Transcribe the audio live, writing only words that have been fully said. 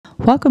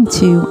Welcome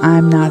to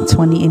I'm Not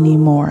 20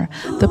 Anymore,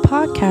 the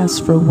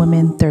podcast for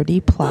women 30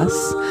 plus.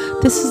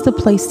 This is the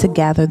place to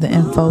gather the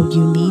info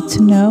you need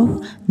to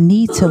know,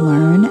 need to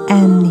learn,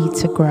 and need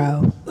to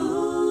grow.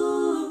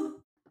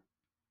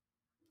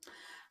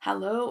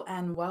 Hello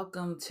and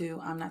welcome to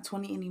I'm Not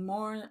 20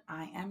 Anymore.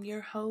 I am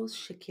your host,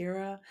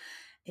 Shakira.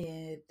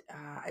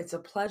 It's a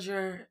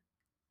pleasure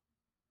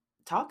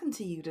talking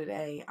to you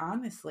today.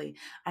 Honestly,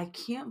 I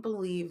can't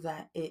believe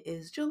that it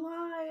is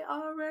July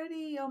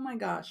already. Oh my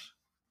gosh.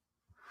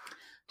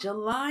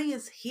 July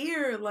is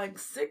here, like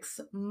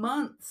 6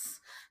 months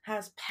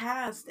has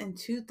passed in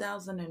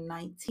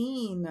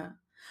 2019,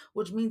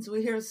 which means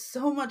we're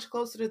so much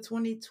closer to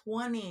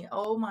 2020.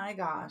 Oh my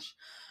gosh.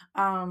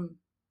 Um,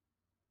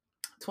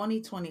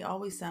 2020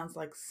 always sounds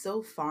like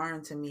so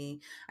foreign to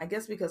me. I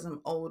guess because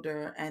I'm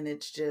older and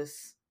it's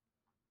just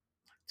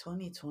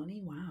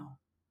 2020. Wow.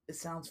 It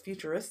sounds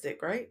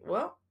futuristic, right?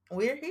 Well,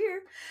 we're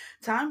here.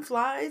 Time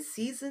flies,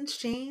 seasons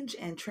change,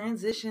 and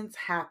transitions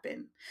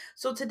happen.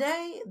 So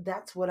today,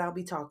 that's what I'll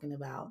be talking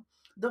about.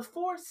 The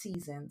four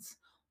seasons.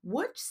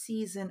 Which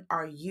season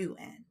are you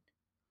in?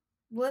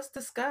 Let's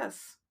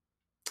discuss.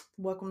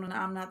 Welcome to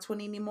I'm Not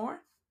 20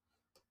 Anymore.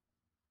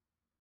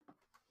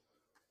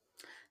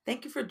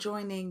 Thank you for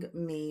joining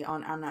me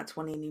on I'm Not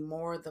 20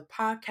 Anymore, the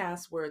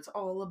podcast where it's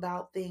all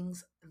about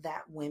things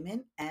that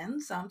women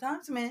and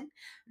sometimes men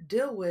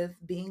deal with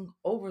being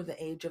over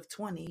the age of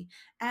 20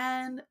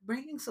 and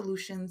bringing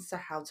solutions to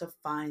how to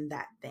find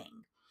that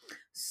thing.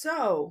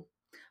 So,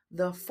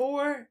 the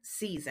four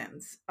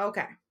seasons.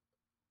 Okay.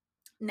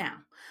 Now,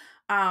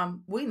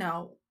 we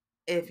know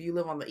if you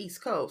live on the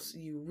East Coast,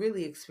 you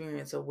really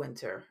experience a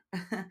winter.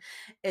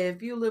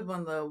 If you live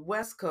on the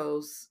West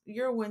Coast,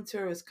 your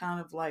winter is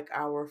kind of like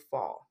our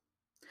fall.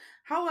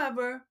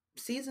 However,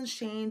 seasons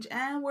change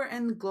and we're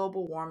in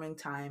global warming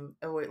time,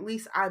 or at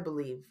least I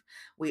believe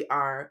we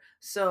are.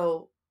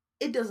 So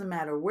it doesn't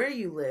matter where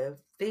you live,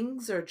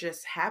 things are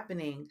just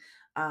happening.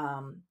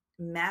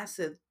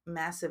 Massive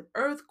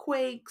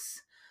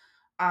earthquakes,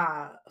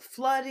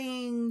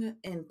 flooding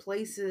in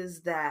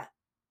places that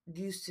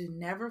used to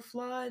never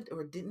flood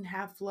or didn't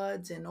have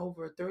floods in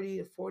over 30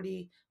 to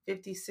 40,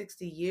 50,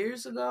 60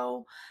 years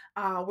ago.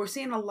 We're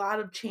seeing a lot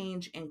of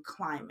change in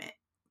climate.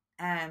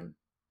 And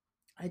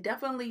I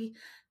definitely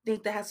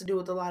think that has to do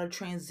with a lot of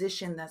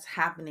transition that's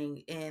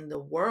happening in the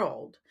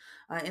world,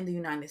 in the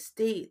United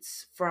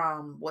States,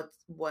 from what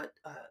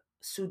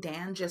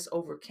Sudan just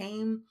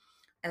overcame,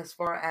 as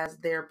far as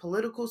their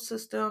political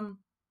system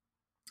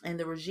and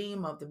the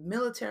regime of the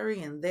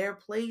military and their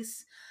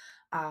place,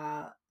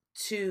 uh,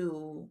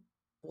 to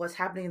what's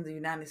happening in the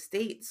United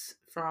States,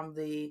 from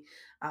the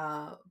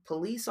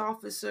police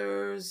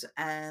officers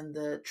and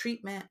the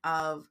treatment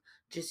of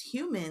just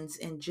humans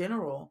in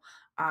general.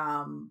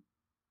 Um,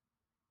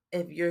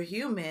 if you're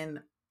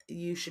human,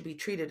 you should be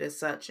treated as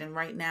such. And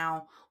right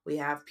now, we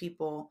have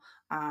people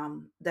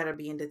that are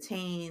being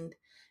detained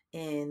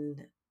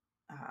in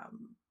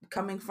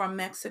coming from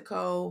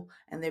Mexico,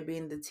 and they're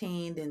being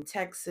detained in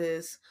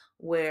Texas,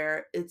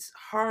 where it's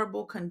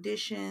horrible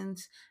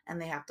conditions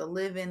and they have to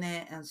live in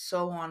it, and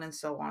so on and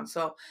so on.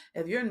 So,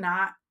 if you're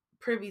not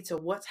privy to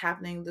what's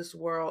happening in this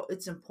world,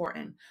 it's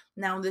important.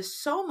 Now, there's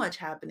so much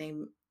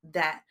happening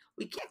that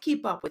we can't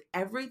keep up with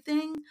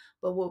everything,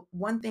 but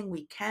one thing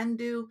we can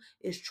do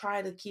is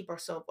try to keep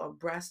ourselves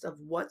abreast of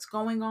what's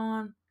going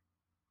on,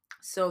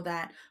 so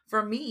that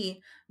for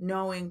me,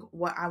 knowing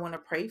what I want to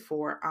pray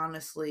for,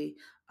 honestly,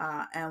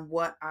 and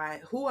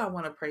who I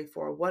want to pray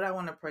for, what I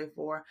want to pray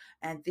for,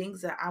 and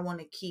things that I want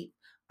to keep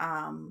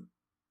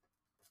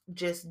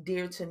just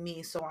dear to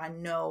me, so I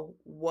know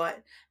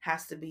what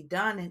has to be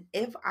done. And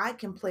if I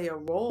can play a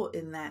role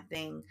in that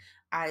thing,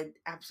 I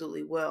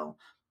absolutely will.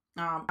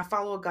 I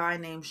follow a guy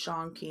named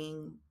Sean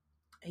King.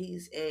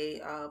 He's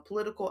a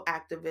political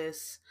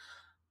activist,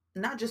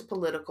 not just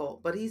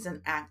political, but he's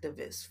an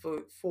activist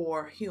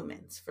for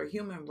humans, for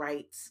human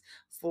rights,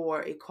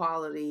 for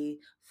equality,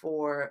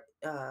 for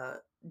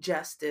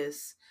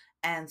justice.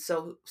 And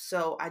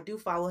so I do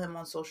follow him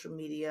on social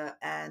media,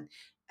 and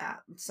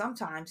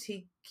sometimes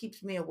he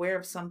keeps me aware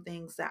of some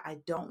things that I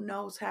don't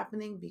know is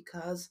happening,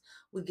 because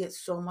we get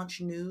so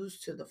much news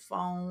to the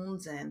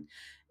phones, and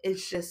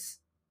it's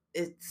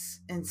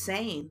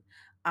insane.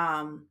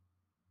 Um,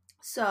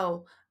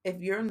 so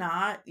if you're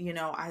not,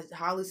 I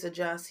highly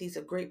suggest he's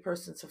a great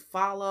person to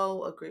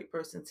follow, a great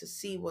person to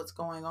see what's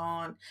going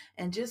on,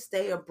 and just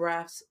stay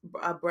abreast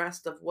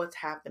of what's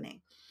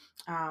happening.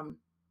 Um,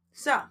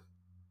 so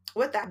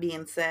with that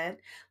being said,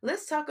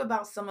 let's talk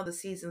about some of the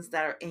seasons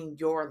that are in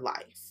your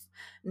life.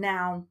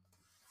 Now,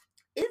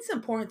 it's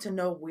important to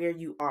know where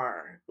you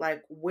are,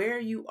 like where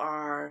you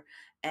are,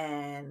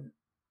 and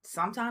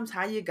sometimes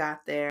how you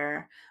got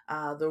there.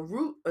 The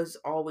route is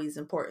always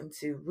important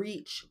to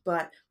reach,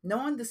 but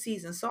knowing the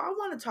season. So I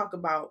want to talk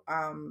about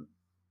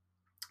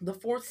the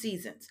four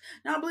seasons.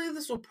 Now, I believe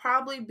this will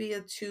probably be a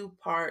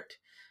two-part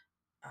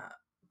uh,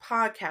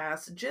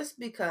 podcast, just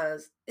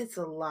because it's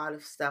a lot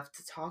of stuff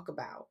to talk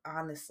about,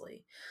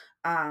 honestly.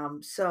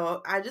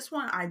 So I just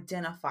want to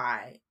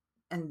identify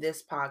in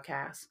this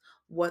podcast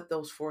what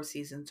those four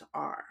seasons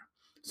are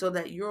so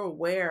that you're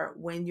aware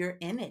when you're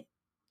in it.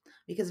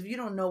 Because if you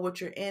don't know what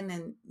you're in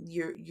and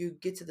you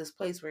get to this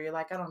place where you're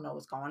like, I don't know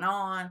what's going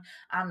on,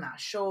 I'm not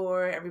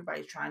sure,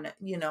 everybody's trying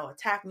to,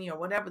 attack me or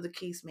whatever the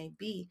case may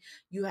be,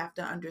 you have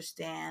to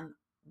understand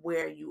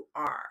where you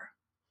are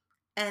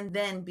and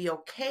then be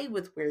okay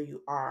with where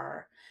you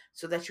are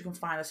so that you can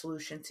find a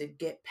solution to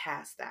get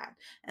past that.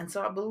 And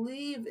so I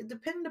believe,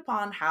 depending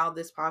upon how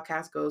this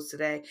podcast goes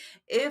today,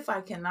 if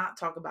I cannot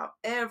talk about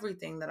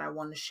everything that I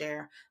want to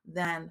share,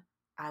 then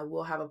I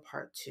will have a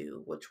part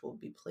two, which will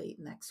be played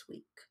next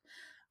week.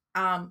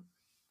 Um,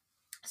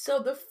 so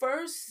the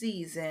first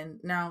season,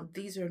 now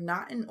these are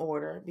not in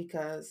order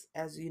because,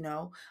 as you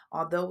know,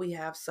 although we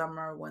have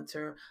summer,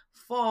 winter,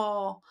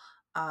 fall,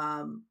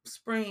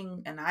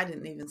 spring, and I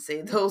didn't even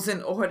say those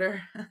in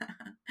order.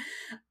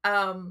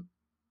 um,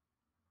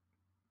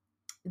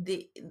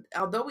 the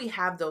Although we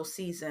have those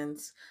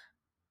seasons,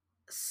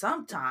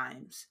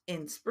 sometimes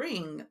in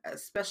spring,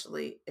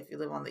 especially if you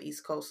live on the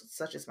East Coast,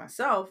 such as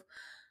myself,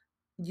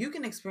 you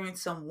can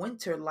experience some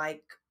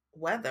winter-like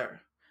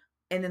weather.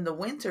 And in the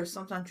winter,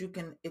 sometimes you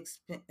can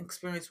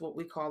experience what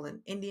we call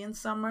an Indian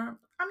summer.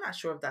 I'm not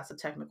sure if that's a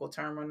technical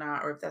term or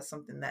not, or if that's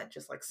something that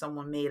just like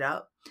someone made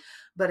up.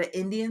 But an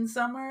Indian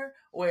summer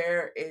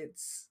where it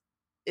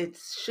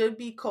should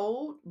be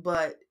cold,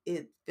 but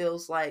it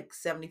feels like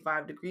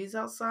 75 degrees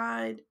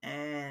outside,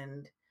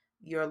 and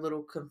you're a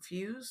little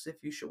confused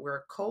if you should wear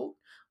a coat.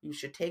 You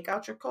should take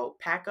out your coat,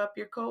 pack up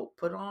your coat,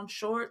 put on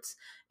shorts.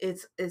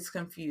 It's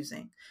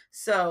confusing.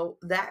 So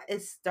that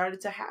is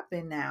started to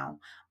happen now.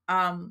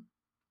 Um,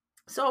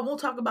 so I won't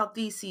talk about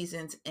these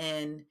seasons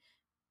in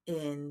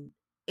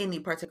any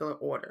particular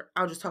order.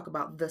 I'll just talk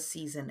about the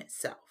season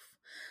itself.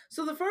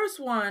 So the first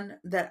one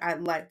that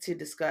I'd like to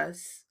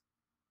discuss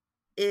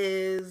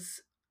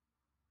is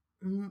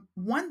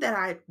one that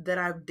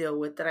I deal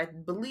with, that I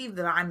believe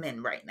that I'm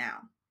in right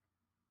now,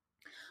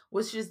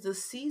 which is the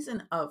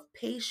season of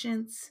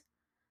patience,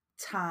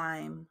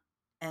 time,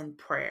 and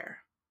prayer.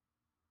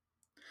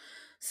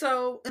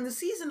 So in the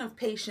season of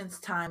patience,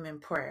 time, and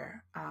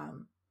prayer,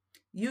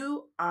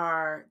 you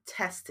are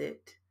tested.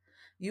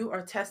 You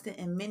are tested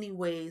in many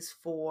ways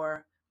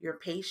for your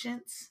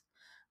patience.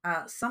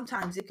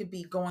 Sometimes it could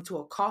be going to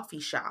a coffee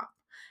shop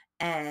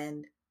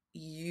and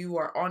you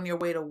are on your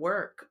way to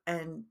work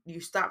and you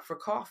stop for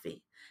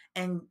coffee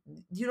and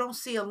you don't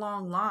see a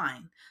long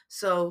line.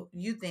 So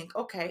you think,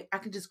 okay, I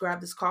can just grab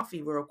this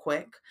coffee real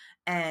quick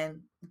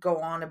and go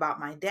on about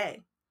my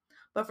day.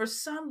 But for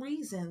some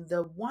reason,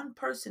 the one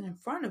person in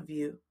front of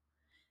you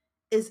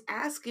is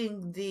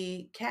asking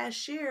the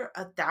cashier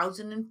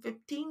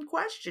 1,015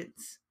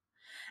 questions.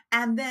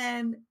 And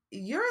then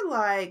you're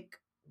like,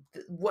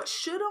 what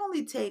should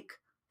only take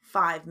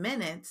 5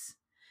 minutes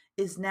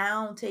is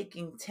now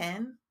taking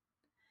 10.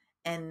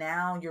 And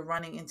now you're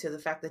running into the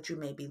fact that you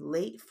may be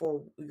late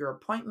for your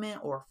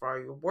appointment or for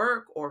your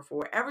work or for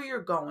wherever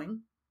you're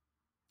going.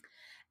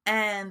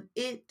 And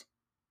it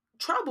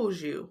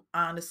troubles you,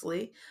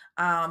 honestly.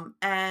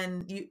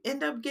 And you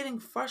end up getting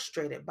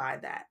frustrated by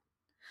that.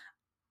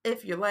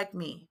 If you're like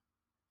me,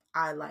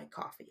 I like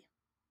coffee.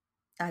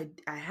 I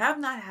have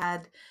not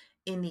had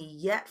any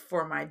yet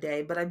for my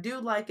day, but I do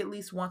like at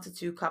least 1 to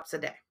 2 cups a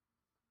day.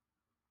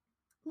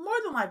 More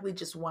than likely,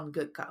 just one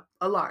good cup,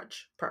 a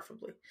large,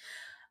 preferably.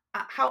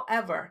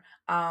 However,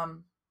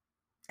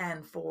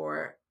 and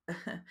for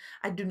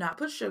I do not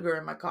put sugar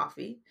in my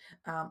coffee.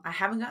 I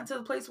haven't gotten to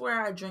the place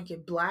where I drink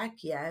it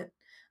black yet.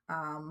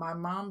 My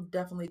mom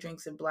definitely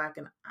drinks it black,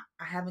 and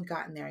I haven't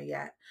gotten there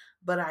yet.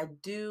 But I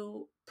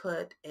do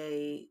put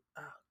a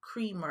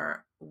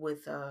creamer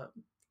with a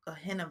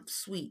hint of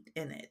sweet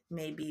in it,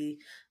 maybe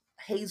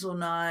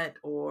hazelnut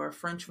or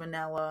French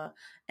vanilla,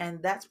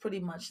 and that's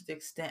pretty much the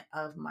extent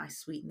of my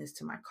sweetness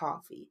to my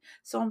coffee.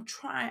 So I'm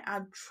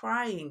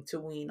trying to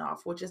wean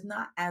off, which is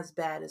not as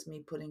bad as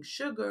me putting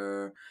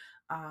sugar,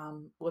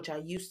 which I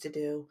used to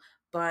do.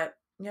 But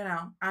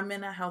I'm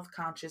in a health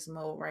conscious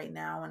mode right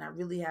now, and I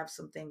really have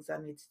some things I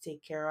need to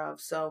take care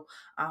of. So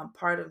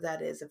part of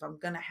that is, if I'm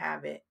gonna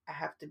have it, I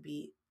have to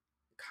be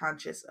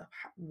conscious of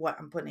what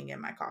I'm putting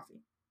in my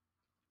coffee.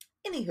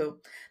 Anywho,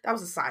 that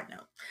was a side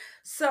note.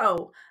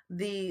 So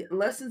the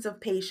lessons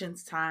of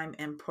patience, time,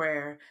 and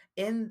prayer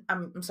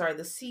I'm sorry,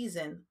 the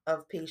season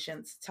of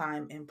patience,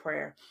 time, and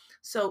prayer.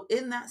 So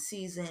in that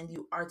season,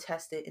 you are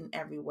tested in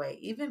every way.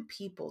 Even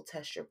people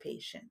test your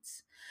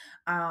patience.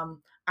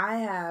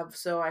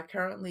 I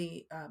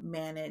currently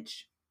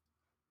manage,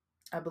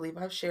 I believe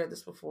I've shared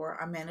this before.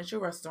 I manage a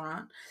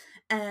restaurant,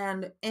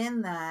 and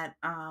in that,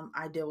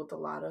 I deal with a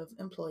lot of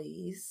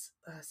employees.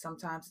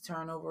 Sometimes the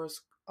turnover is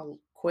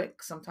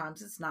quick,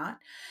 sometimes it's not.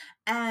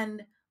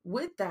 And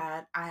with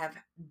that, I have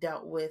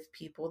dealt with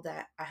people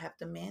that I have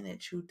to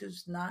manage who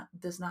does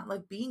not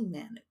like being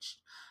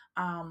managed.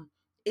 Um,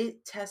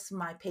 it tests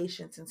my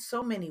patience in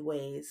so many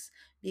ways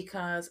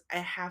because I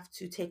have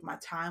to take my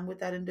time with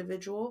that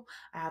individual.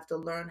 I have to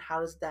learn, how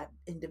does that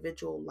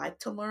individual like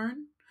to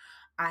learn.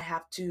 I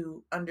have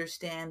to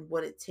understand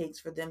what it takes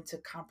for them to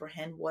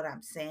comprehend what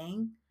I'm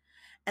saying.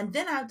 And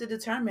then I have to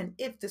determine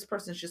if this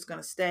person's just going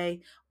to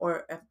stay,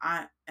 or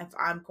if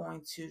I'm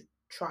going to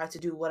try to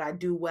do what I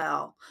do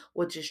well,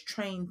 which is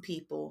train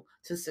people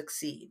to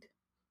succeed.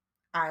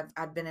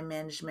 I've been in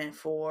management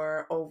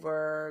for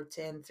over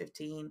 10,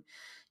 15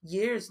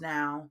 years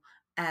now,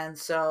 and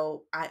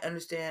so I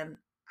understand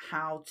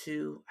how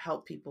to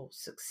help people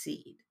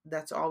succeed.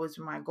 That's always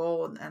been my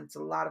goal, and it's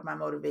a lot of my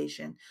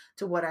motivation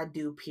to what I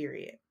do,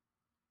 period.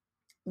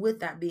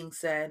 With that being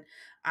said,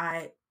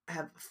 I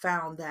have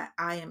found that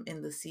I am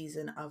in the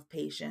season of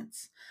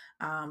patience,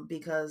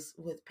 because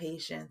with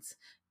patience,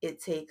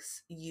 it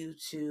takes you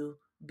to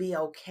be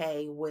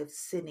okay with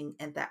sitting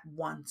at that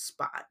one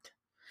spot,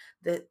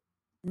 that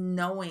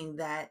knowing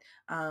that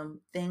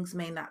things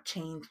may not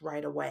change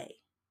right away,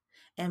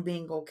 and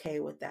being okay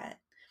with that.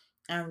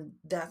 And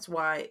that's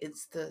why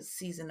it's the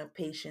season of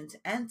patience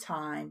and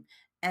time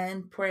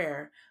and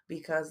prayer,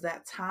 because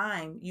that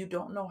time, you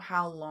don't know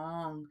how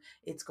long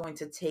it's going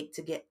to take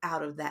to get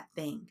out of that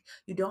thing.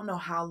 You don't know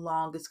how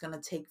long it's going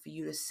to take for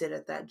you to sit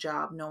at that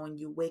job knowing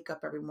you wake up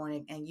every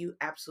morning and you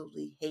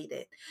absolutely hate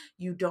it.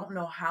 You don't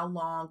know how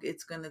long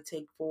it's going to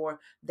take for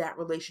that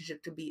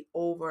relationship to be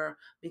over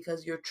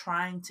because you're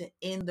trying to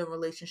end the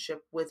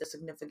relationship with a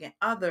significant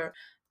other,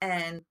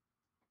 and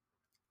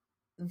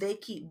they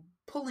keep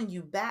pulling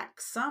you back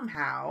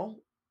somehow,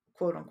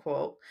 quote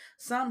unquote,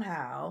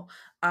 somehow.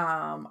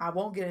 I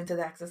won't get into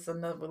that 'cause that's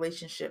another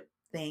relationship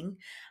thing,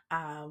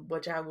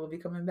 which I will be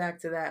coming back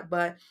to that.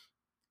 But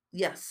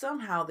yes,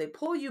 somehow they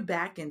pull you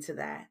back into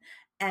that,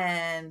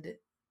 and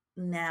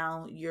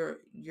now you're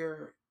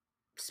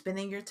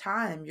spending your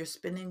time, you're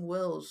spinning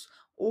wheels,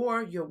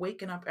 or you're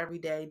waking up every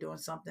day doing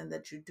something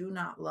that you do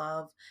not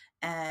love,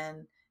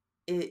 and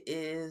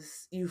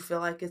you feel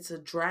like it's a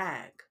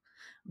drag.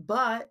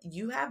 But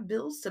you have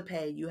bills to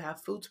pay, you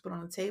have food to put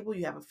on the table,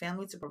 you have a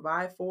family to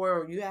provide for,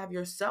 or you have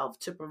yourself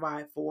to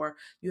provide for,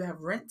 you have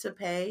rent to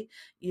pay,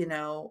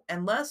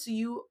 unless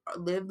you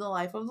live the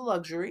life of the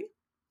luxury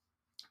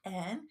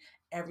and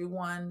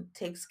everyone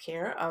takes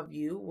care of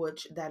you,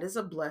 which that is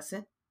a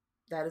blessing.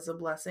 That is a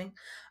blessing.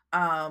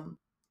 Um,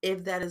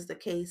 if that is the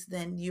case,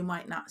 then you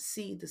might not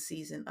see the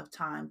season of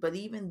time. But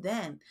even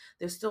then,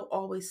 there's still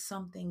always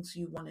some things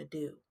you want to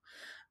do.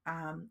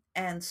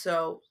 And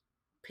so,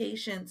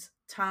 patience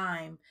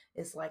time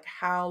is like,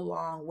 how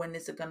long? When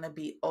is it going to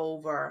be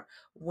over?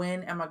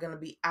 When am I going to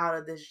be out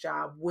of this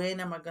job? When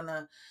am I going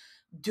to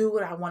do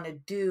what I want to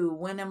do?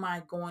 When am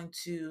I going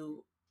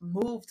to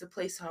move to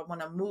place I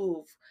want to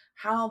move?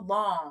 How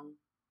long?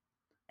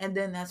 And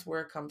then that's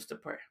where it comes to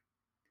prayer.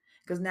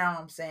 Because now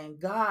I'm saying,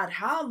 God,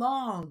 how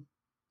long?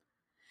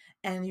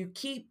 And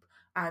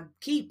I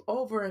keep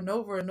over and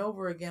over and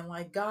over again,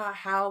 like, God,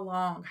 how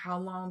long? How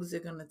long is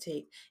it going to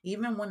take?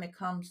 Even when it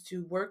comes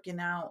to working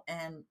out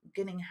and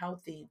getting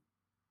healthy,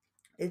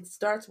 it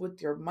starts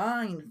with your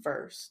mind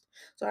first.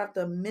 So I have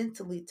to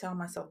mentally tell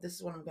myself, this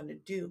is what I'm going to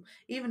do.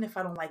 Even if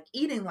I don't like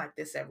eating like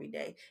this every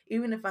day,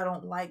 even if I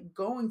don't like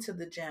going to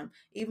the gym,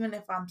 even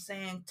if I'm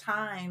saying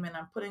time and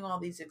I'm putting all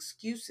these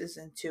excuses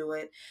into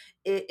it,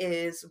 it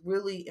is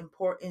really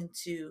important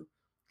to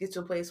get to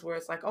a place where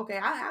it's like, okay,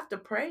 I have to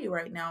pray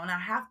right now, and I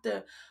have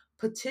to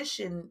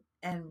petition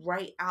and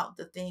write out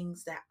the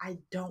things that I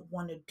don't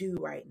want to do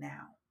right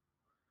now.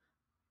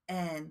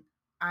 And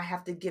I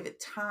have to give it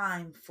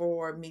time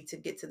for me to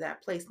get to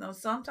that place. Now,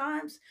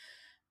 sometimes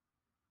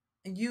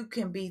you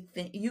can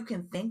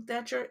think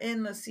that you're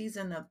in a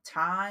season of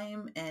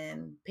time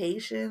and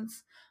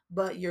patience,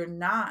 but you're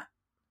not.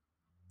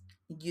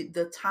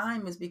 The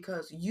time is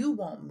because you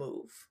won't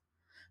move.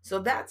 So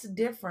that's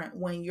different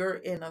when you're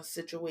in a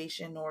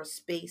situation or a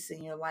space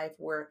in your life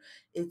where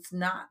it's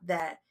not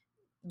that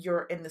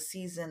you're in the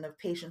season of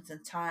patience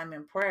and time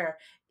and prayer.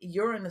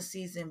 You're in the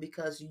season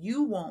because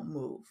you won't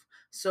move.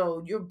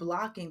 So you're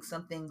blocking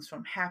some things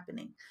from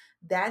happening.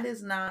 That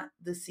is not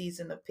the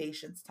season of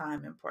patience,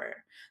 time, and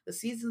prayer. The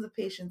season of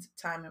patience,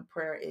 time, and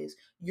prayer is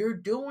you're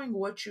doing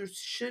what you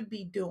should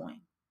be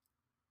doing.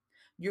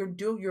 You're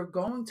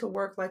going to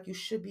work like you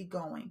should be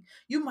going.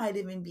 You might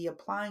even be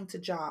applying to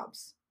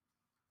jobs.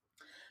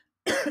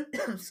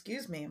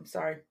 Excuse me, I'm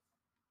sorry.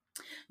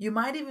 You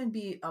might even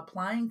be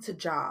applying to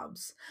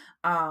jobs,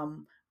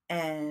 um,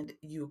 and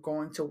you're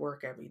going to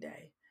work every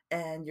day,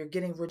 and you're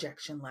getting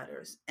rejection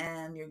letters,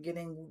 and you're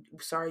getting,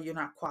 sorry, you're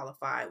not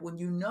qualified, when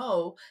you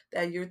know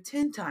that you're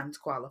 10 times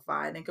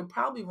qualified and could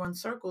probably run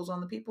circles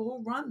on the people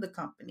who run the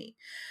company.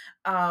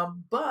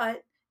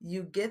 But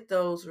you get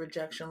those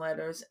rejection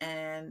letters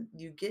and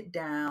you get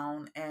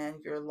down and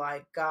you're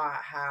like, God,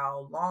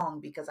 how long?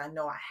 Because I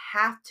know I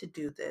have to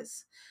do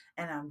this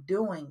and I'm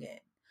doing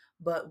it.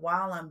 But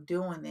while I'm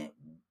doing it,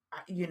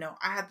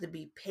 I have to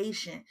be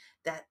patient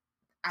that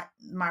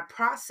my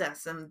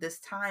process and this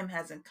time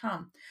hasn't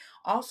come.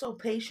 Also,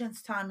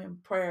 patience, time,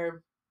 and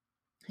prayer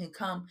can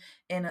come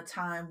in a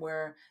time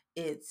where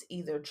it's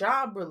either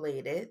job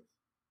related,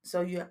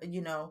 So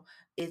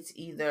it's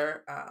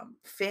either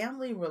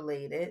family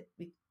related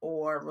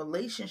or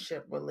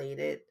relationship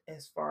related,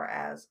 as far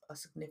as a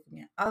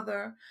significant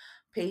other.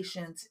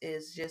 Patience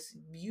is just,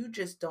 you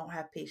just don't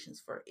have patience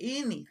for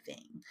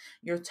anything.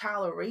 Your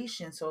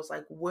toleration. So it's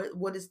like,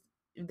 what is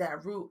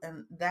that root?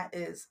 And that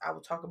is, I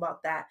will talk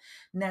about that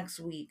next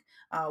week,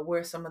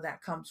 where some of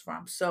that comes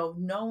from. So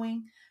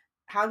knowing,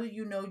 how do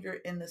you know you're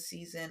in the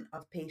season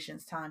of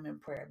patience, time, and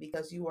prayer?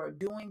 Because you are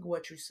doing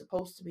what you're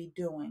supposed to be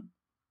doing,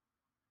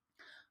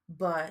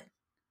 but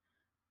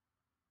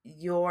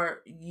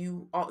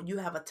you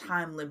have a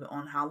time limit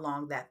on how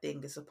long that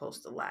thing is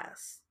supposed to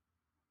last.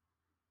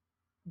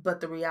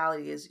 But the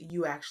reality is,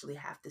 you actually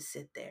have to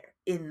sit there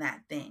in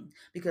that thing,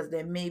 because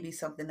there may be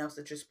something else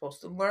that you're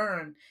supposed to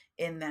learn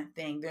in that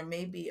thing. There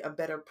may be a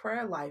better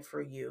prayer life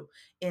for you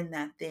in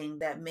that thing.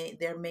 There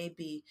may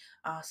be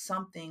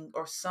something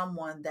or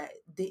someone that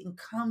didn't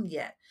come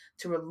yet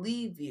to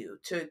relieve you,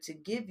 to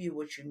give you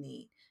what you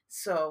need.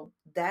 So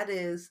that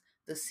is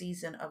the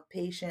season of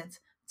patience,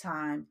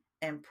 time,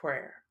 and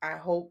prayer. I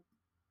hope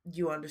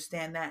you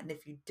understand that. And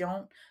if you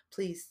don't,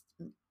 please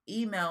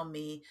email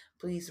me.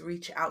 Please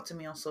reach out to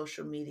me on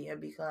social media,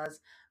 because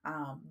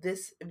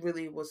this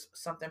really was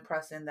something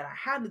pressing that I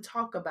had to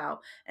talk about,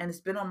 and it's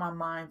been on my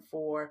mind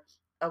for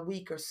a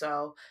week or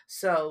so.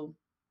 So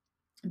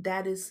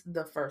that is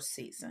the first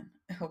season.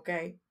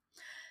 Okay.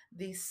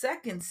 The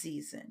second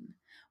season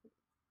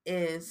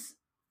is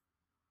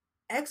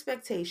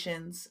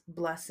expectations,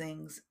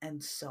 blessings,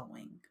 and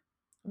sowing.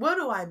 What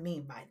do I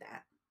mean by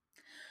that?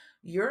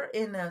 You're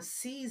in a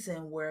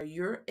season where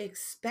you're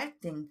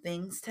expecting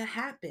things to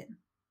happen.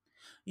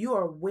 You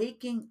are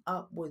waking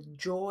up with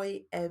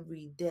joy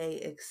every day,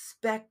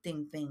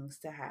 expecting things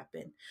to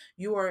happen.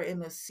 You are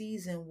in a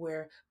season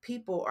where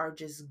people are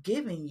just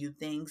giving you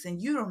things and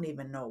you don't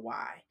even know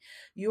why.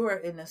 You are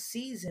in a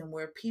season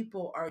where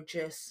people are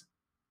just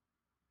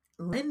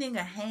lending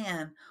a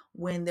hand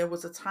when there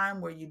was a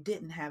time where you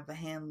didn't have a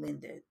hand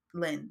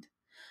lent.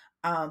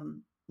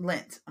 I'm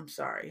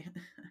sorry.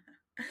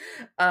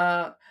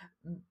 uh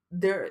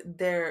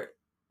there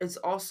is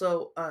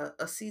also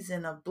a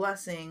season of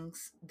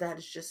blessings that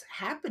is just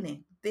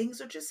happening. Things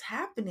are just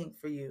happening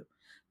for you.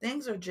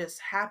 Things are just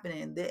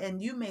happening,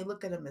 and you may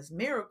look at them as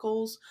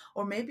miracles,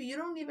 or maybe you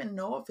don't even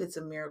know if it's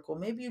a miracle.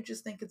 Maybe you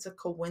just think it's a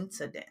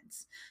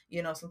coincidence.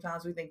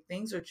 Sometimes we think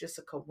things are just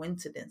a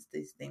coincidence,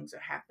 these things are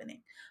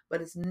happening, but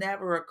it's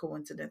never a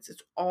coincidence.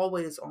 It's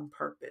always on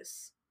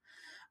purpose.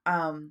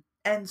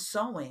 And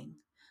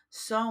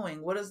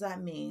sewing, what does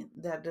that mean?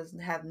 That doesn't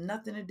have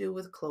nothing to do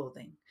with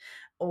clothing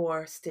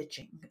or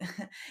stitching.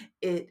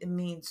 It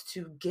means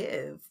to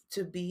give,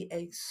 to be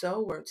a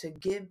sower, to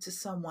give to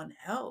someone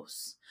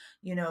else.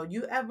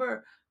 You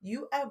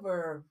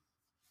ever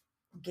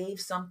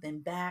gave something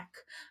back,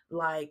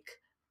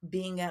 like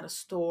being at a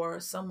store,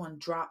 someone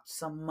dropped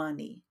some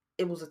money.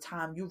 It was a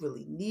time you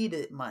really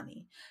needed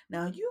money.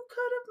 Now, you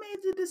could have made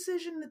the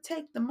decision to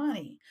take the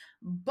money,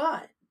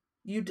 but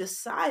you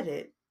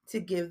decided to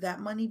give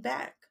that money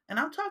back. And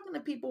I'm talking to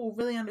people who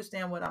really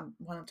understand what I'm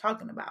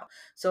talking about.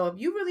 So if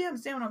you really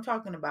understand what I'm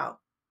talking about,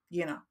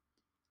 you know,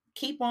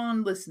 keep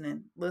on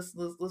listening.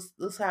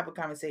 Let's have a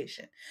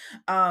conversation.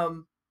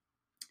 Um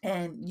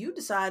and you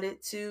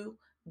decided to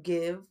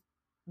give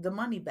the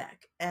money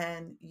back,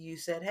 and you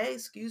said, hey,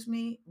 excuse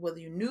me, whether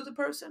you knew the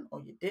person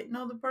or you didn't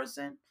know the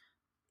person,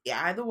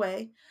 yeah, either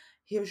way,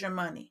 here's your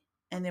money.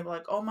 And they were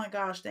like, oh my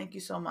gosh, thank you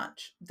so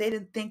much. They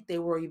didn't think they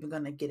were even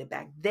going to get it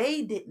back.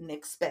 They didn't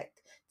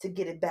expect to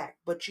get it back,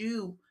 but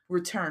you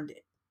returned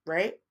it,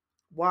 right?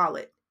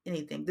 Wallet,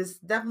 anything. This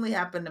definitely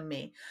happened to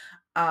me.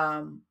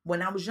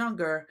 When I was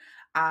younger,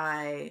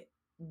 I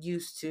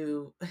used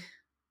to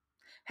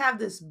have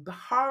this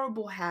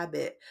horrible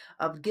habit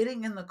of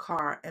getting in the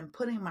car and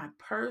putting my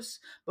purse,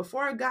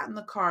 before I got in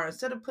the car,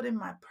 instead of putting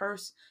my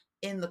purse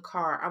in the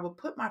car, I would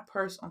put my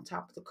purse on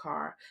top of the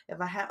car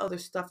if I had other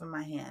stuff in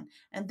my hand,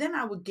 and then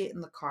I would get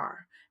in the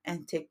car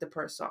and take the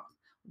purse off.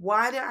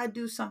 Why did I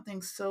do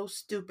something so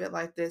stupid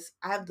like this?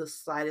 I have the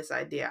slightest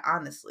idea,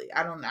 honestly.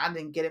 I don't know. I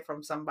didn't get it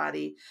from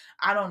somebody.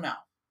 I don't know.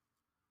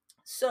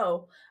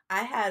 So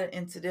I had an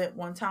incident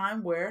one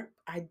time where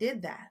I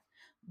did that.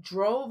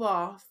 Drove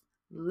off,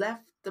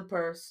 left the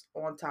purse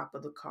on top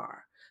of the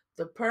car.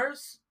 The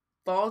purse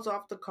falls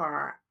off the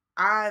car.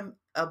 I'm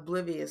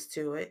oblivious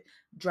to it,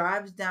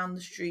 drives down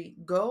the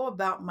street, go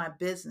about my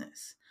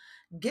business,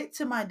 get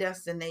to my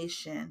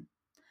destination,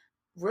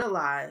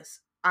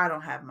 realize I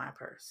don't have my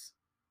purse.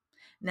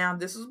 Now,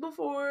 this was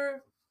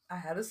before I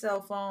had a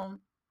cell phone.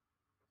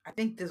 I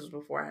think this was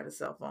before I had a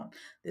cell phone.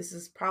 This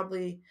is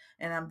probably,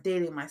 and I'm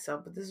dating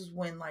myself, but this is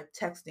when like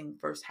texting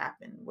first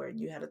happened, where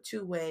you had a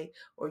two-way,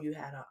 or you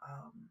had a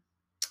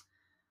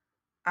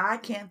I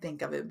can't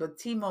think of it, but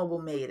T-Mobile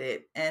made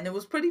it, and it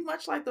was pretty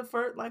much like the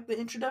first, like the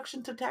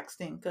introduction to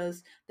texting,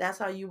 because that's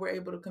how you were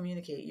able to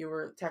communicate. You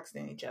were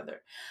texting each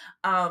other.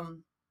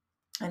 Um,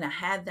 and I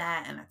had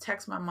that, and I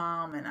text my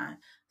mom, and I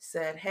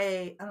said,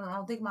 hey, I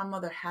don't think my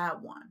mother had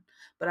one,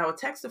 but I would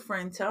text a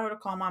friend, tell her to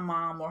call my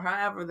mom, or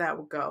however that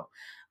would go.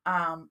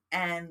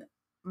 And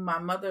my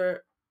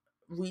mother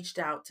reached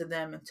out to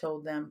them and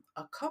told them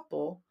a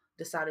couple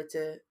decided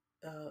to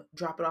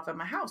drop it off at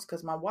my house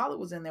because my wallet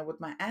was in there with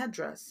my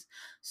address.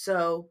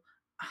 So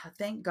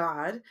thank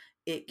God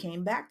it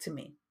came back to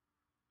me.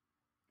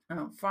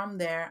 From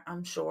there,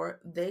 I'm sure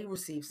they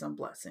received some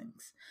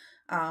blessings.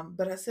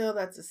 But I say all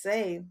that to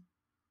say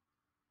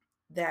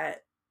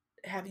that,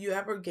 have you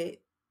ever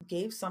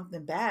gave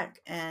something back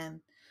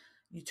and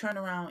you turn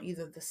around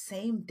either the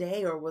same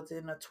day or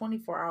within a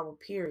 24-hour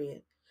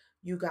period,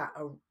 you got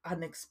a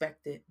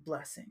unexpected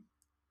blessing,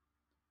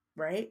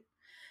 right?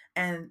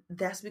 And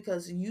that's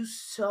because you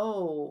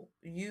sold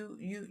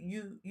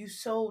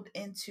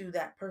into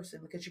that person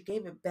because you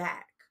gave it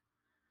back.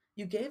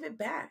 You gave it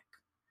back.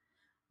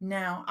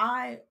 Now,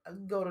 I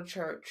go to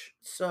church,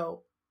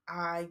 so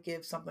I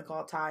give something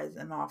called tithes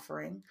and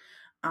offering.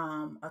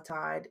 A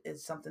tithe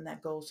is something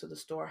that goes to the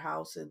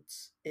storehouse.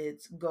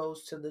 It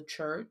goes to the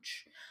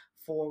church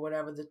for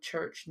whatever the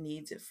church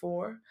needs it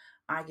for.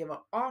 I give an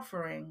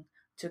offering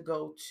to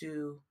go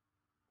to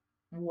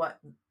what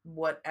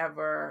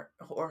whatever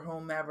or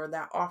whomever.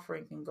 That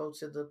offering can go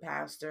to the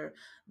pastor.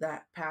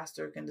 That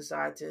pastor can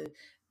decide to,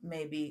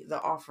 maybe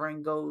the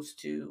offering goes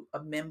to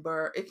a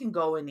member. It can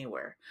go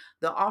anywhere.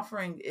 The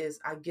offering is,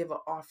 I give an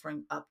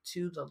offering up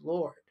to the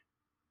Lord.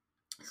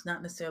 It's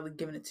not necessarily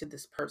giving it to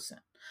this person.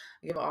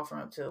 I give an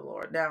offering up to the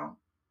Lord. Now,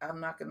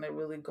 I'm not going to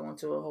really go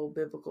into a whole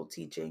biblical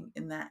teaching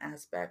in that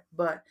aspect,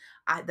 but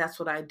that's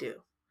what I do.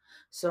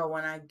 So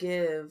when I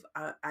give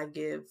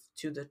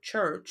to the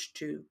church,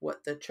 to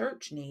what the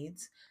church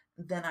needs.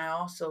 Then I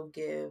also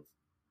give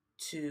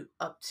to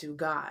up to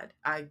God.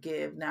 I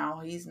give. Now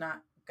He's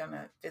not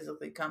gonna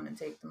physically come and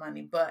take the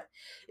money, but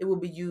it will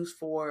be used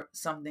for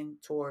something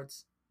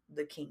towards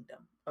the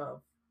kingdom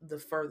of the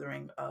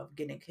furthering of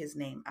getting His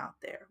name out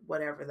there,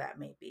 whatever that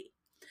may be.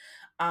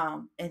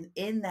 And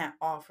in that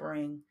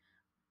offering,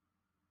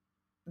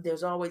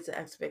 there's always the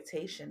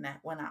expectation that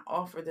when I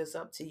offer this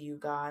up to you,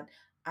 God,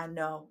 I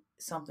know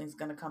something's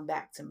going to come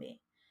back to me.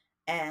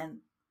 And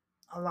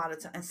a lot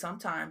of times, and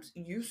sometimes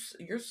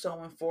you're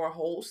sowing for a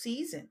whole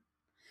season.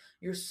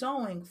 You're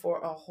sowing for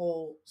a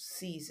whole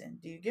season.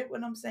 Do you get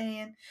what I'm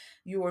saying?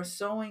 You are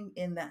sowing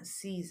in that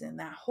season,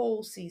 that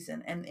whole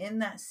season. And in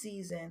that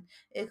season,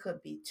 it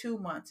could be 2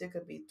 months, it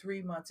could be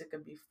 3 months, it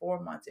could be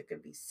 4 months, it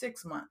could be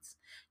 6 months.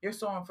 You're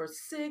sowing for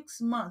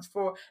 6 months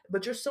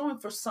but you're sowing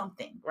for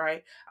something,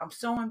 right? I'm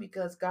sowing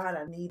because, God,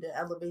 I need an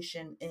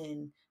elevation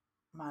in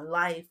my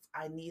life.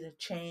 I need a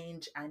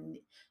change. I'm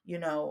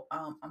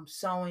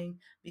sowing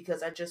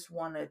because I just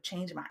want to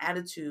change my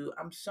attitude.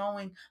 I'm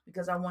sowing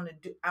because I want to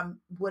do, I'm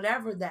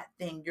whatever that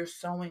thing you're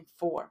sowing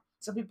for.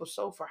 Some people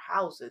sow for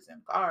houses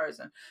and cars,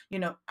 and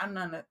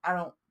I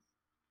don't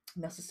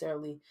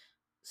necessarily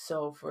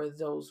sow for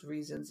those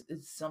reasons.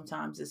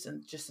 Sometimes it's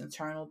just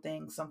internal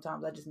things.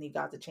 Sometimes I just need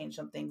God to change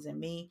some things in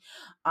me.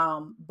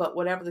 But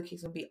whatever the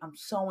case may be, I'm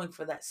sowing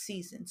for that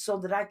season so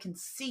that I can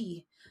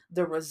see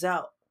the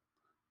result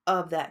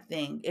of that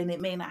thing, and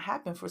it may not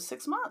happen for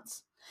 6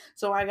 months.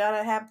 So I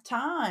gotta have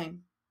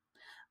time.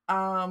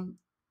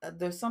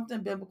 There's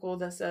something biblical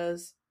that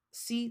says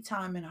seed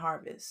time and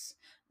harvest.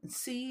 And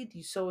seed,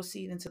 you sow a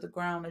seed into the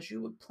ground as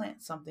you would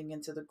plant something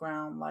into the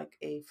ground, like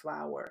a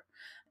flower.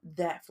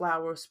 That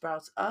flower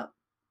sprouts up.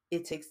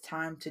 It takes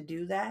time to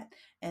do that.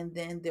 And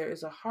then there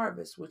is a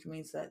harvest, which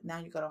means that now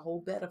you got a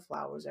whole bed of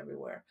flowers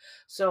everywhere.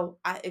 So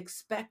I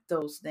expect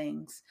those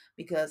things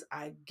because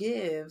I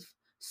give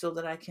so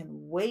that I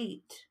can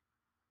wait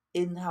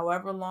in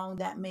however long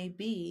that may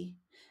be,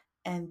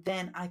 and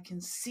then I can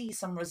see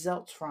some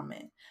results from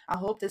it. I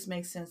hope this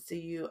makes sense to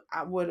you.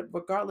 I would,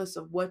 regardless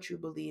of what you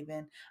believe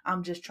in,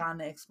 I'm just trying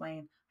to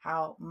explain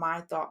how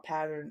my thought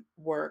pattern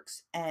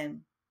works.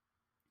 And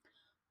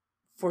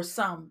for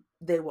some,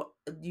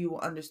 you will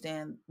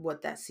understand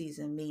what that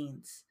season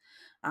means.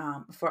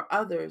 For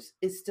others,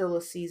 it's still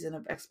a season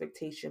of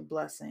expectation,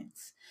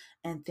 blessings,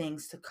 and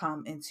things to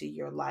come into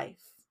your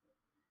life.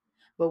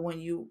 But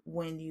when you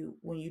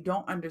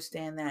don't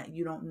understand that,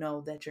 you don't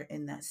know that you're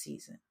in that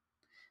season.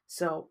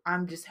 So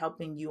I'm just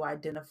helping you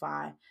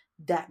identify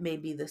that may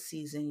be the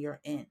season you're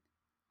in.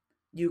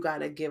 You got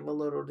to give a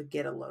little to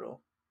get a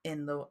little.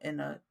 In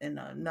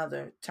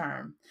another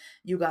term,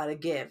 you got to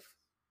give.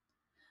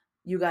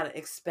 You got to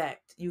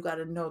expect. You got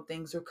to know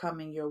things are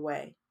coming your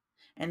way.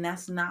 And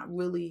that's not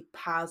really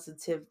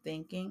positive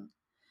thinking.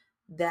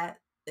 That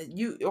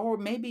you, or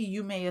maybe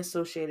you may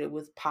associate it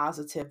with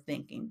positive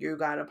thinking. You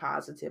got to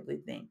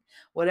positively think.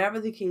 Whatever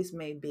the case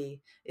may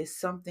be, is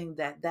something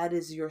that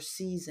is your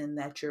season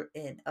that you're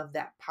in, of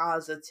that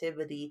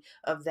positivity,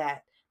 of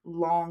that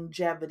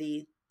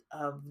longevity,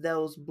 of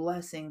those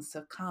blessings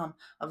to come,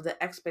 of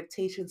the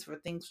expectations for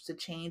things to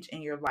change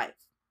in your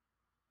life.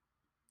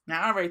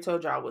 Now, I already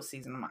told y'all what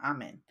season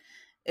I'm in.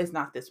 It's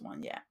not this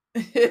one yet.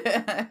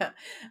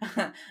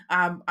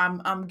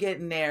 I'm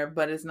getting there,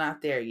 but it's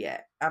not there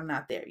yet. I'm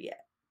not there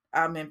yet.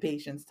 I'm in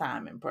patience,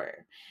 time, and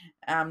prayer.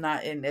 I'm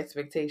not in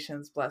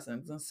expectations,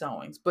 blessings, and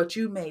sowings, but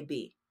you may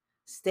be.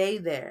 Stay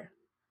there.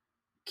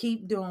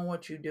 Keep doing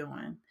what you're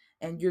doing,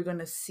 and you're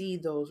gonna see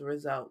those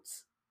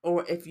results.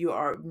 or if you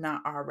are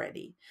not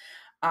already.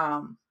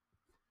 Um,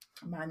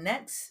 my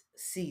next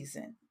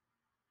season,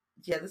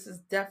 yeah, this is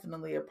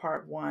definitely a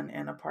part one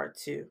and a part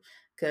two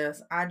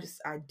because I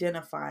just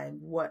identifying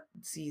what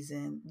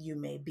season you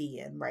may be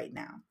in right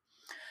now.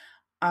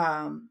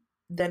 Um,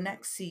 the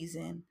next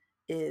season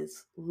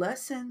is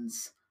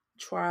lessons,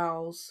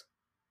 trials,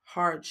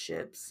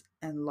 hardships,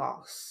 and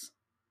loss.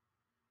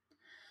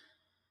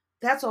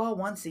 That's all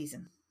one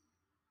season.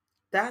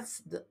 That's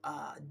the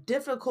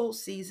difficult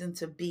season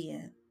to be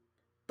in,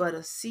 but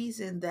a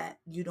season that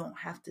you don't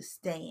have to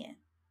stay in,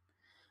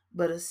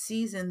 but a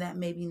season that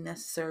may be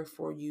necessary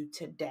for you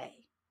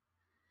today.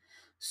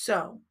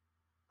 So,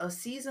 a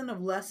season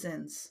of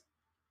lessons,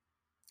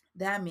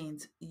 that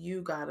means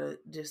you gotta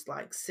just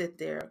like sit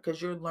there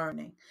because you're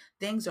learning.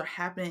 Things are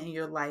happening in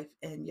your life,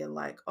 and you're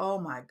like, oh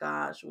my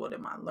gosh, what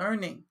am I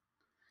learning?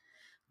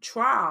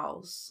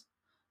 Trials,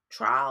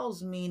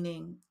 trials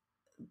meaning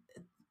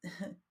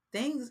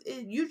things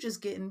you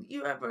just getting,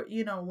 you ever,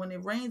 when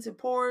it rains it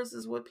pours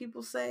is what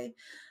people say,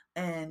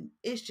 and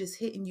it's just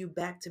hitting you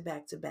back to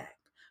back to back,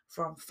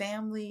 from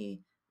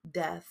family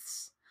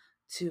deaths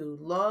to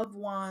loved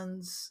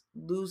ones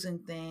losing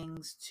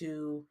things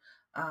to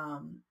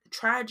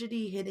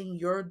tragedy hitting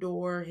your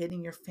door,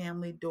 hitting your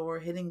family door,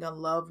 hitting a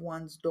loved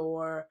one's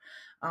door,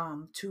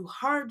 to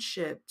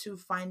hardship, to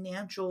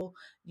financial.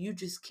 You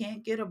just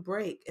can't get a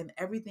break, and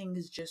everything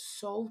is just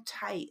so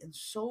tight and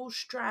so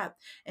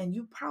strapped, and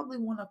you probably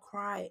want to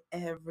cry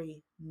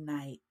every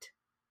night.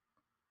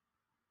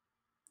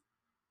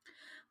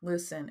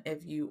 Listen,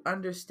 if you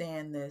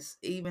understand this,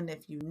 even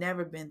if you've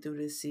never been through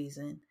this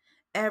season,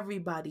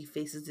 everybody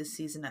faces this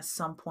season at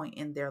some point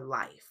in their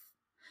life.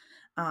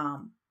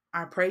 Um,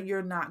 I pray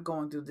you're not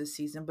going through this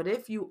season, but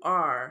if you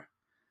are,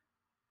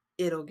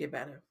 it'll get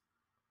better.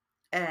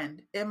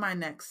 And in my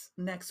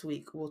next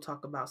week, we'll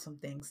talk about some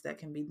things that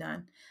can be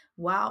done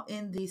while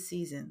in these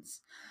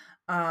seasons.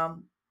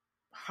 Um,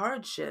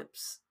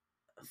 hardships,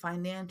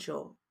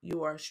 financial,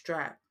 you are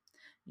strapped.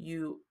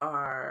 You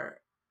are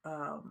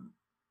um,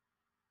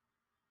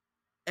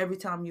 every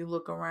time you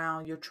look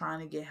around, you're trying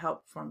to get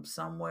help from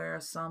somewhere,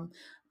 some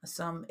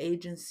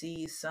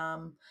agency,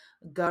 some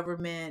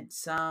government,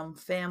 some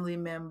family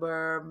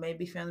member.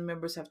 Maybe family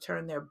members have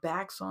turned their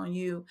backs on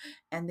you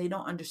and they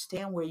don't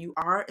understand where you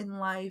are in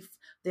life.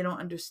 They don't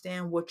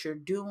understand what you're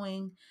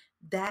doing.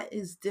 That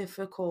is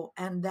difficult,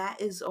 and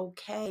that is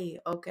okay.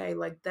 Okay,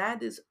 like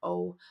that is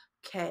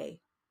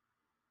okay.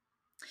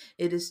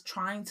 It is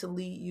trying to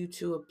lead you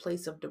to a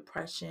place of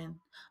depression,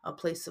 a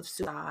place of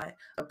suicide,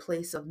 a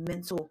place of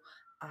mental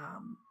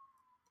um,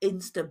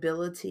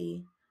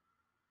 instability,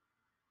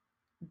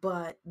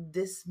 but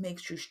this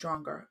makes you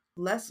stronger.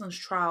 Lessons,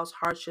 trials,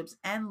 hardships,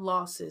 and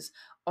losses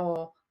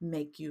all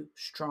make you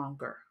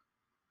stronger.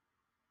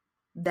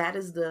 That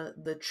is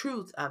the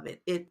truth of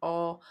it. It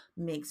all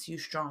makes you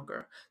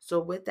stronger. So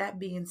with that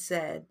being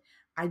said,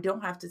 I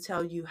don't have to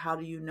tell you how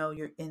do you know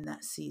you're in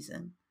that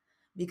season,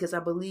 because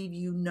I believe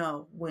you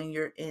know when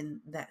you're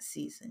in that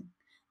season.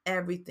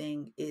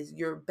 Everything is,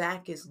 your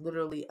back is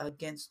literally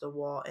against the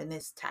wall and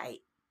it's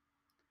tight,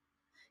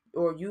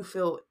 or you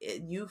feel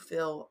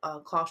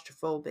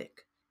claustrophobic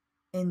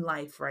in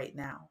life right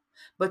now,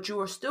 but you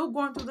are still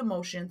going through the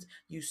motions.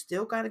 You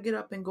still got to get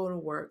up and go to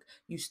work.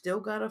 You still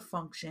got to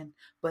function,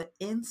 but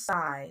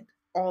inside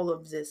all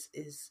of this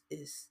is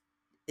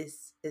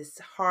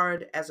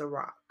hard as a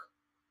rock.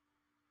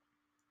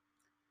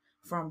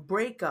 From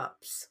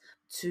breakups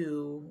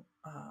to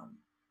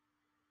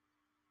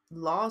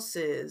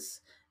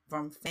losses,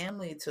 from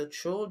family to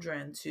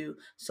children to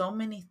so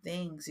many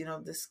things.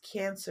 This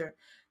cancer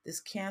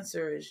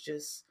is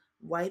just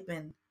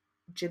wiping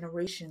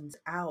generations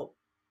out.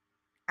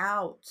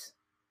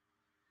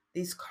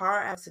 These car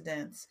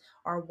accidents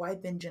are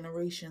wiping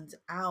generations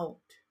out.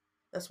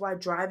 That's why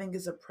driving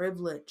is a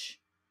privilege.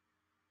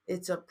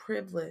 It's a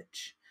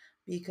privilege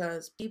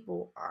because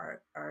people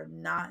are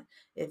not,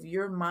 if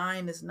your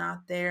mind is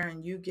not there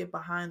and you get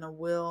behind the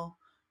wheel,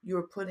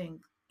 you're putting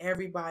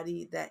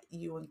everybody that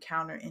you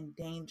encounter in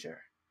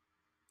danger.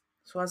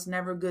 So it's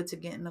never good to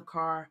get in the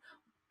car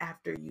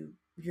after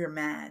you're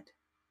mad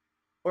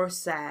or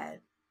sad.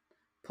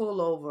 Pull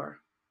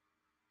over,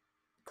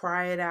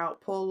 cry it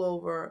out, pull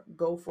over,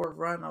 go for a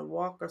run, a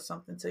walk, or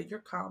something till you're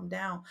calmed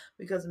down,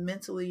 because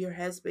mentally your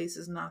headspace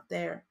is not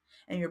there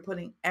and you're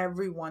putting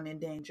everyone in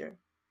danger.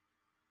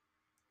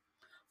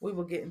 We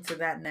will get into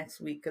that next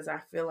week because I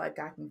feel like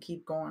I can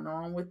keep going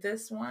on with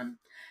this one.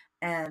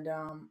 And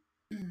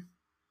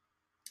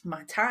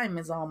my time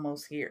is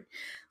almost here.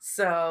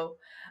 So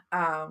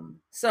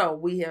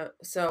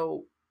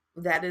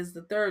that is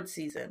the third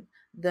season.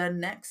 The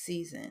next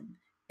season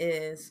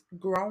is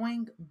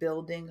growing,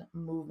 building,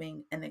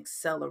 moving, and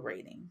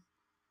accelerating.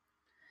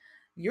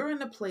 You're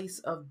in a place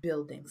of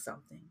building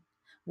something,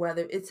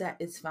 whether it's at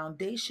its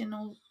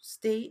foundational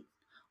state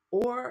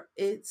or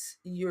it's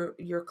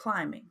you're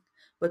climbing.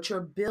 but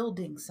you're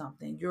building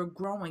something. You're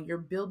growing. You're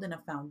building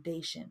a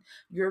foundation.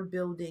 You're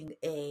building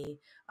a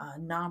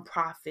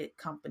nonprofit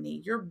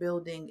company. You're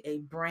building a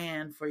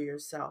brand for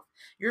yourself.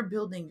 You're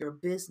building your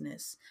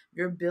business.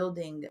 You're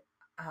building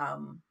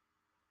um,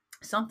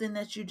 something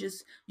that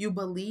you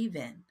believe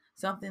in,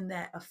 something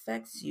that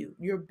affects you.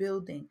 You're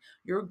building,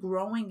 you're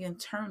growing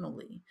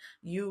internally.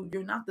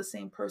 You're not the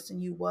same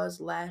person you was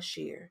last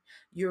year.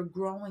 You're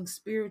growing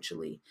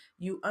spiritually.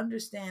 You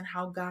understand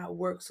how God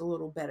works a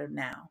little better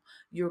now.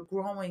 You're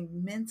growing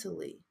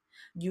mentally.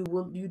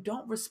 You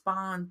don't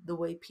respond the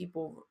way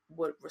people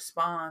would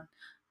respond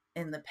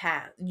in the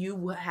past. You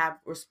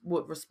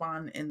would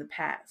respond in the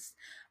past.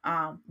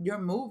 You're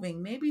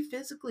moving, maybe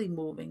physically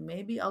moving,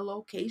 maybe a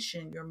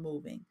location you're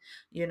moving.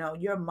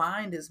 Your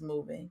mind is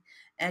moving,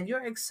 and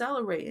you're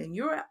accelerating.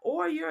 You're at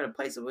a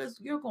place where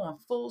you're going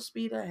full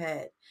speed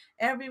ahead.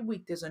 Every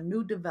week there's a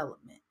new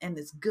development, and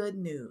it's good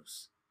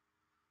news.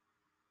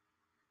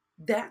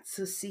 That's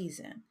a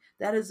season.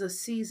 That is a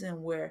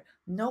season where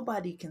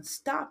nobody can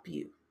stop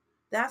you.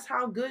 That's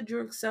how good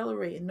you're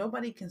accelerating.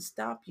 Nobody can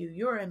stop you.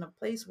 You're in a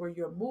place where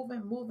you're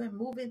moving, moving,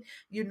 moving.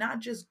 You're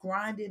not just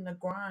grinding the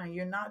grind.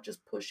 You're not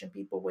just pushing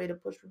people away to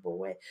push people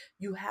away.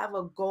 You have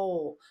a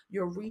goal.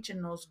 You're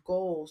reaching those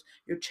goals.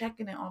 You're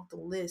checking it off the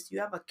list. You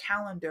have a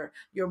calendar.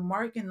 You're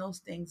marking those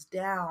things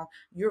down.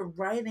 You're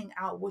writing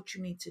out what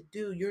you need to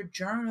do. You're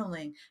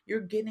journaling.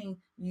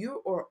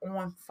 You are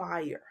on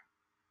fire.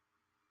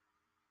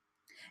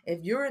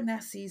 If you're in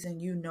that season,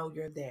 you know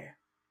you're there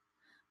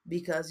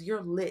because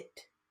you're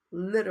lit,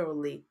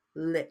 literally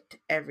lit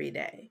every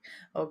day.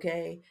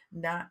 Okay.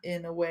 Not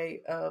in a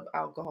way of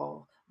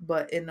alcohol,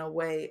 but in a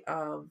way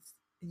of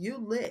you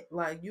lit,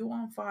 like you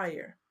on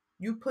fire.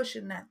 You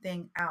pushing that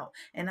thing out.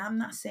 And I'm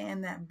not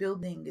saying that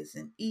building is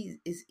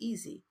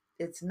easy.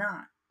 It's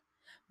not.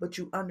 But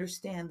you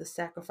understand the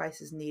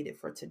sacrifices needed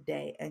for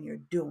today and you're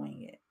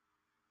doing it.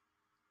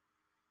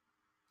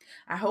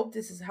 I hope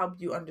this has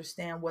helped you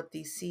understand what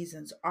these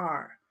seasons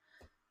are.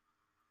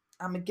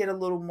 I'm going to get a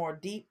little more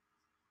deep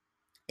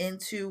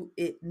into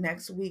it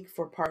next week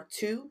for part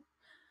 2.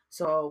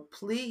 So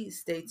please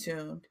stay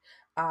tuned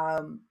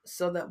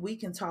so that we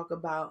can talk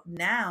about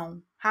now,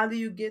 how do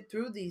you get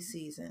through these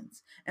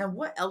seasons and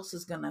what else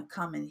is going to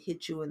come and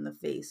hit you in the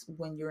face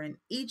when you're in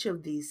each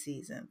of these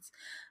seasons.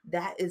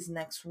 That is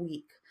next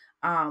week.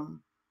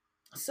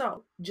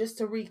 So just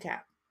to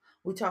recap,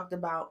 we talked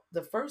about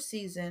the first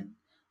season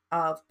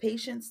of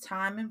patience,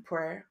 time, and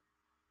prayer.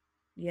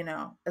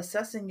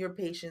 Assessing your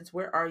patience.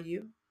 Where are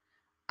you?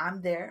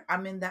 I'm there.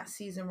 I'm in that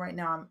season right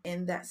now. I'm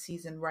in that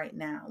season right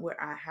now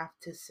where I have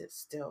to sit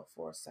still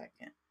for a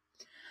second.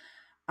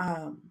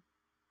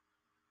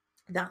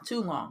 Not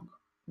too long.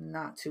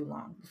 Not too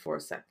long for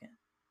a second.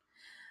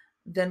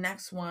 The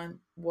next one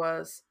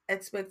was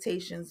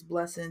expectations,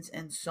 blessings,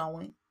 and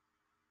sowing.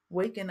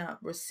 Waking up,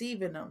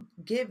 receiving them,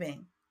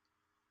 giving.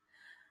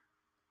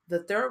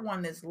 The third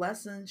one is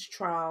lessons,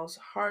 trials,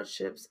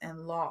 hardships,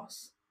 and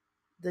loss.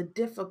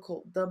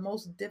 The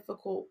most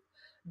difficult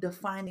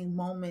defining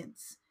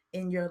moments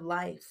in your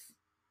life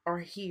are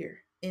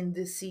here in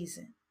this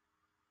season.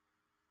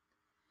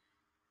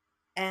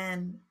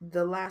 And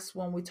the last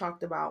one we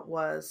talked about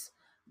was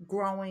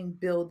growing,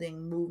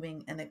 building,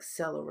 moving, and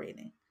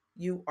accelerating.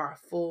 You are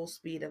full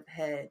speed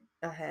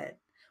ahead.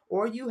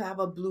 Or you have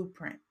a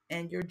blueprint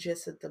and you're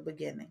just at the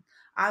beginning.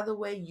 Either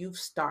way, you've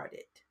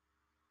started.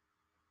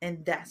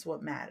 And that's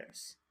what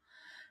matters.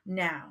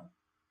 Now,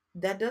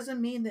 that doesn't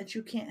mean that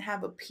you can't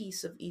have a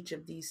piece of each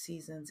of these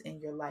seasons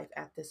in your life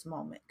at this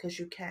moment, because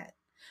you can.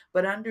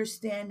 But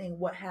understanding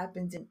what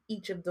happens in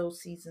each of those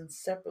seasons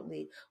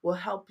separately will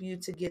help you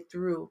to get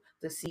through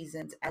the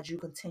seasons as you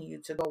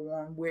continue to go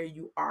on where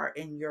you are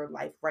in your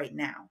life right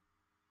now.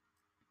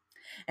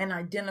 And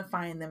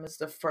identifying them is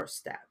the first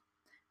step.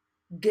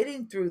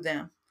 Getting through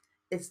them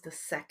is the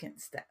second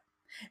step.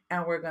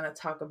 And we're going to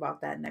talk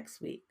about that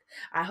next week.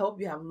 I hope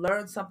you have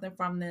learned something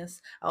from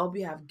this. I hope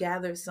you have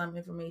gathered some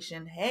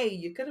information. Hey,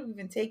 you could have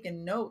even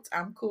taken notes.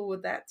 I'm cool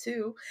with that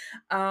too.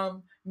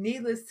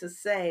 Needless to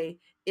say,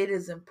 it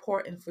is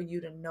important for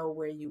you to know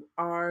where you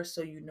are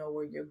so you know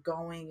where you're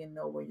going and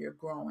know where you're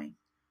growing.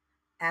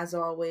 As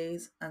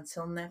always,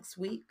 until next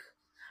week,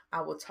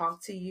 I will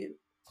talk to you,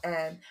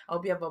 and I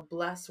hope you have a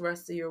blessed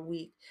rest of your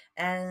week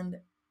and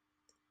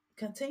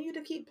continue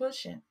to keep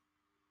pushing.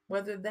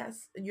 Whether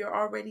that's you're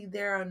already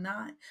there or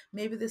not,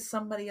 maybe there's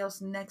somebody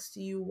else next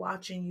to you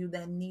watching you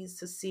that needs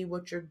to see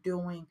what you're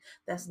doing,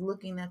 that's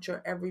looking at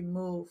your every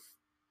move.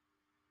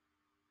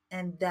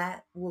 And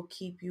that will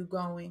keep you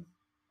going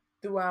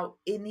throughout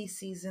any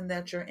season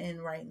that you're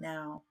in right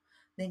now.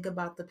 Think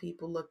about the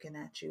people looking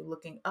at you,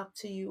 looking up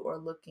to you, or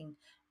looking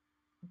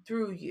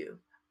through you.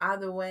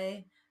 Either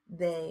way,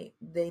 they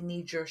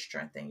need your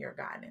strength and your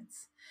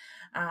guidance.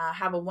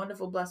 Have a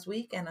wonderful, blessed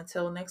week. And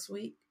until next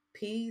week,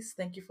 peace.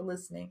 Thank you for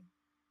listening.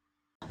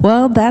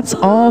 Well, that's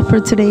all for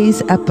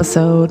today's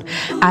episode.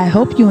 I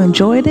hope you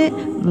enjoyed it,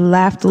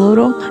 laughed a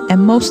little,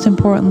 and most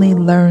importantly,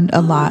 learned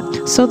a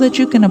lot so that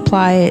you can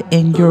apply it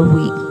in your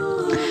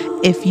week.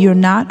 If you're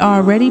not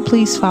already,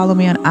 please follow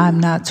me on I'm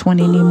Not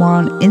 20 Anymore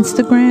on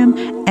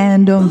Instagram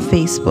and on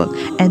Facebook.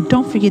 And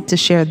don't forget to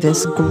share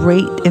this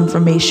great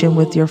information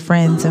with your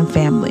friends and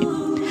family.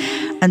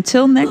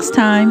 Until next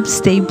time,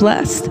 stay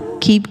blessed,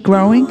 keep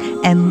growing,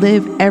 and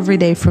live every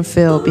day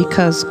fulfilled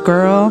because,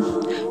 girl,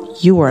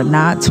 you are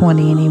not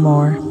 20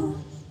 anymore.